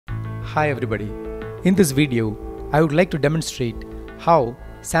Hi everybody. In this video, I would like to demonstrate how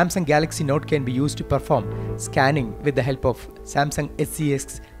Samsung Galaxy Note can be used to perform scanning with the help of Samsung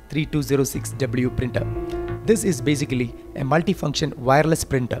SCX3206W printer. This is basically a multifunction wireless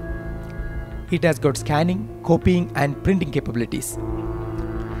printer. It has got scanning, copying and printing capabilities.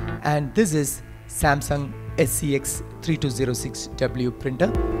 And this is Samsung SCX3206W printer.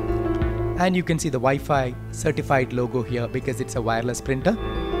 And you can see the Wi-Fi certified logo here because it's a wireless printer.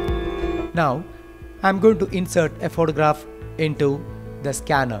 Now I'm going to insert a photograph into the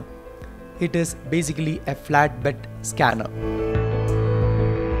scanner. It is basically a flatbed scanner.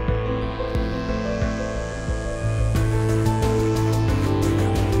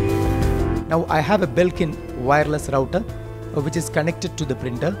 Now I have a built-in wireless router which is connected to the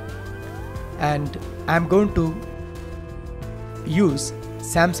printer, and I'm going to use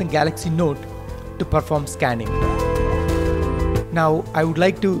Samsung Galaxy Note to perform scanning. Now I would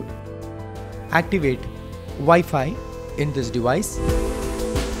like to activate Wi-Fi in this device.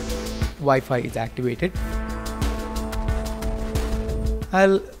 Wi-Fi is activated.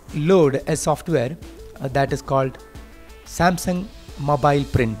 I'll load a software that is called Samsung Mobile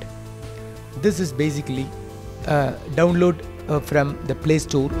Print. This is basically a download from the Play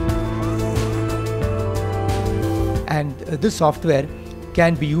Store, and this software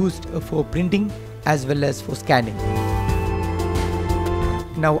can be used for printing as well as for scanning.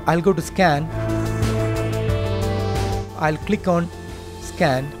 Now I'll go to scan. I'll click on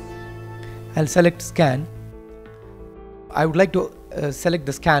scan. I'll select scan. I would like to select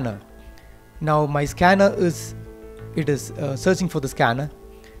the scanner. Now my scanner is searching for the scanner,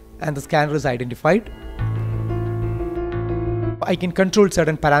 and the scanner is identified. I can control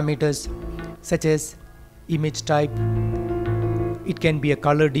certain parameters such as image type. It can be a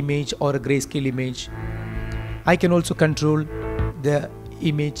colored image or a grayscale image. I can also control the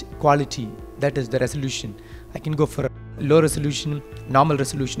image quality, that is the resolution. I can go for a low resolution, normal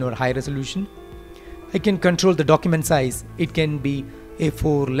resolution or high resolution. I can control the document size. It can be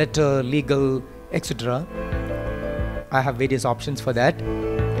A4, letter, legal, etc. I have various options for that.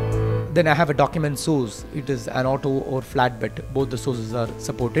 Then I have a document source. It is an auto or flatbed. Both the sources are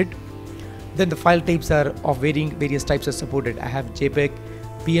supported. Then the file types are of various types are supported. I have JPEG,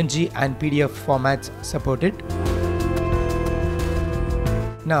 PNG and PDF formats supported.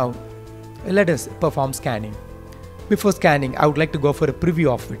 Now let us perform scanning. Before scanning, I would like to go for a preview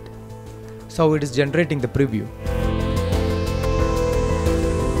of it. So it is generating the preview.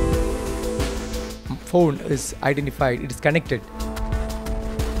 Phone is identified. It is connected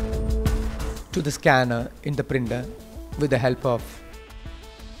to the scanner in the printer with the help of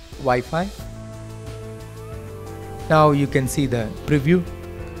Wi-Fi. Now you can see the preview.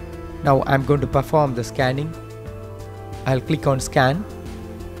 Now I'm going to perform the scanning. I'll click on scan.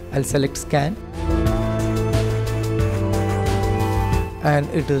 I'll select scan, and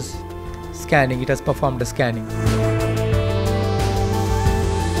it is scanning. It has performed the scanning.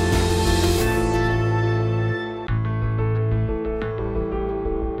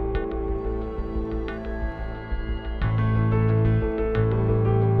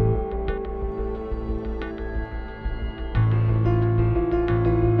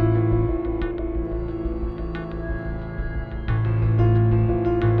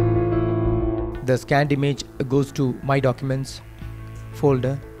 The scanned image goes to My Documents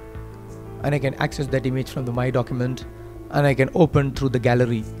folder, and I can access that image from the My Document, and I can open through the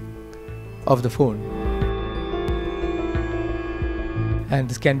gallery of the phone, and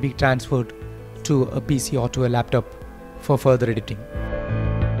this can be transferred to a PC or to a laptop for further editing.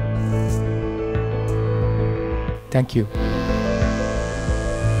 Thank you.